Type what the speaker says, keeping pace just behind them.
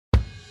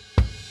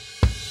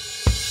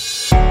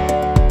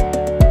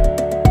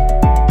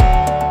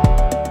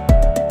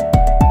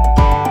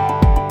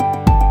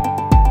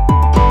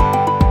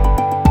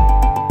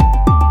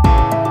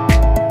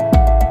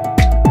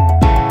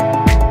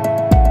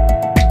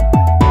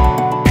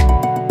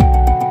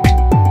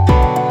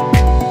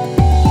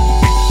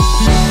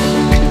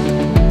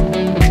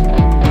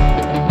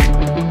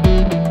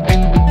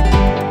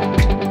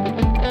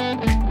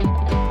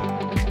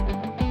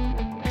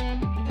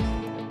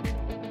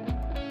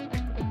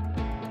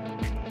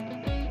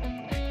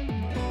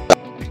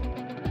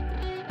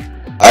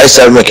I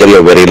started my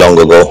career very long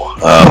ago.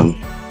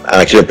 I'm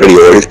actually pretty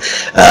old.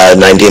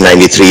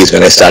 1993 is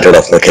when I started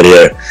off my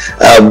career.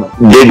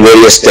 Did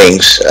various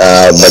things,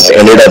 but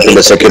ended up in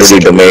the security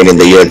domain in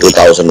the year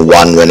 2001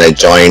 when I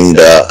joined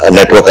a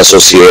Network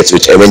Associates,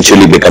 which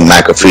eventually became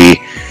McAfee.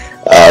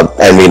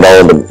 And we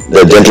know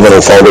the gentleman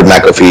who founded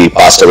McAfee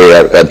passed away,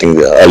 I think,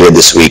 earlier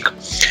this week.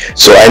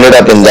 So I ended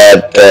up in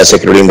that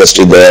security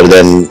industry there,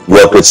 then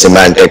worked with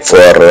Symantec for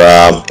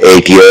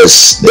 8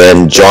 years,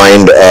 then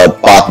joined a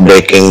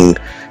path-breaking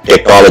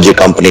technology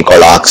company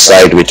called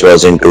ArcSight, which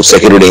was into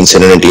security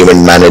incident and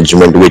event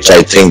management, which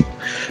I think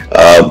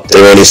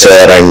Triveni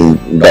sir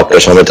and Dr.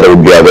 Shamitra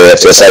would be aware.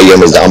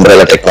 SIEM is the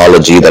umbrella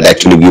technology that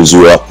actually gives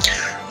you a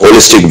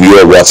holistic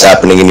view of what's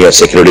happening in your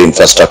security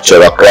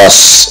infrastructure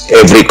across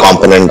every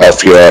component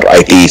of your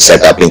IT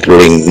setup,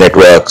 including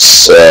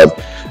networks,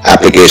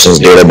 applications,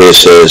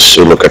 databases.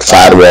 You look at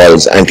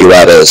firewalls,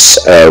 antivirus,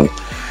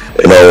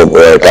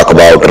 talk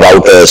about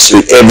routers.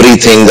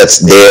 Everything that's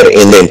there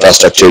in the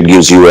infrastructure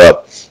gives you a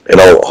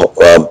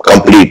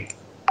complete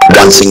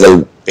one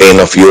single pane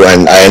of view.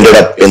 And I ended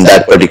up in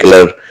that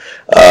particular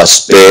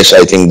space.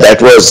 I think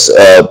that was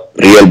a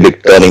real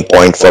big turning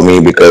point for me,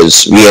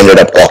 because we ended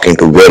up talking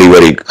to very,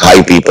 very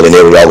high people in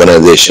every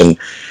organization,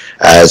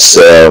 as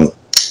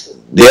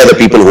they are the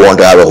people who want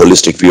to have a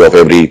holistic view of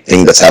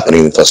everything that's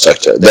happening in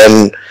infrastructure.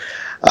 Then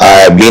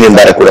I've been in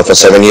Barracuda for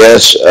 7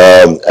 years,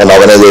 an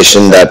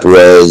organization that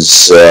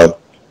was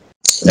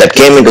that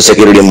came into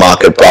security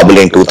market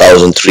probably in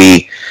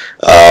 2003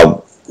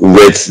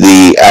 with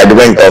the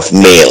advent of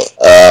mail.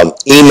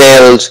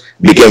 Emails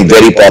became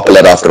very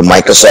popular after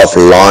Microsoft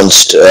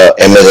launched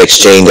MS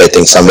Exchange, I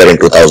think somewhere in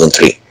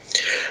 2003.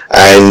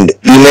 And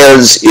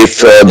emails,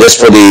 if just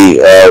for the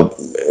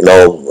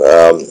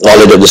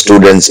knowledge of the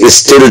students, is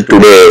still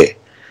today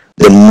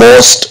the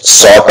most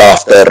sought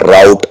after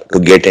route to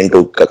get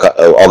into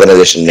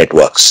organization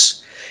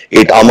networks.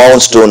 It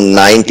amounts to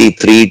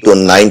 93 to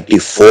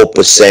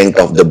 94%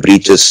 of the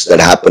breaches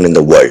that happen in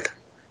the world.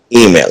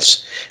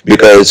 Emails,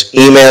 because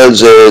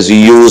emails is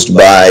used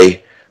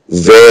by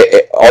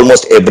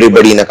almost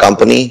everybody in a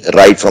company,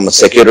 right from a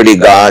security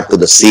guard to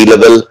the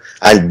C-level,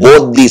 and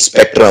both the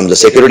spectrum, the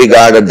security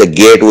guard at the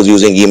gate who's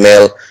using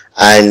email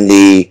and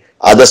the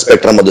other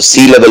spectrum of the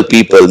C-level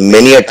people,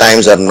 many a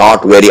times are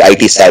not very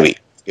IT savvy.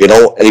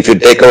 If you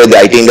take away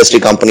the IT industry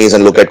companies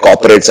and look at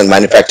corporates and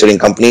manufacturing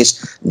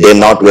companies, they're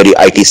not very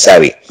IT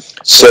savvy.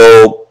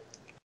 So,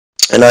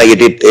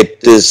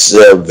 it is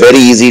very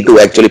easy to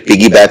actually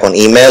piggyback on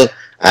email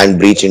and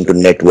breach into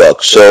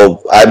network.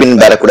 So I've been in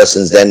Barracuda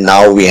since then.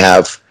 Now we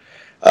have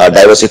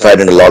diversified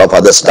in a lot of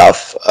other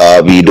stuff.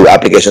 We do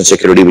application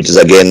security, which is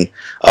again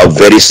a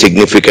very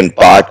significant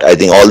part. I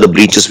think all the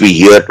breaches we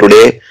hear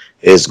today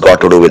is got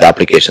to do with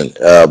application.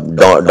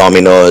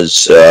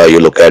 Domino's, you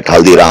look at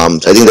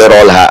Haldiram's, I think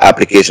they're all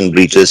application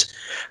breaches.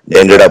 They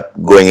ended up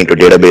going into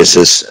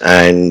databases,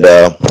 and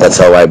that's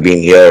how I've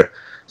been here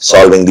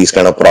solving these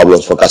kind of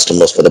problems for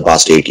customers for the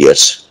past 8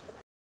 years.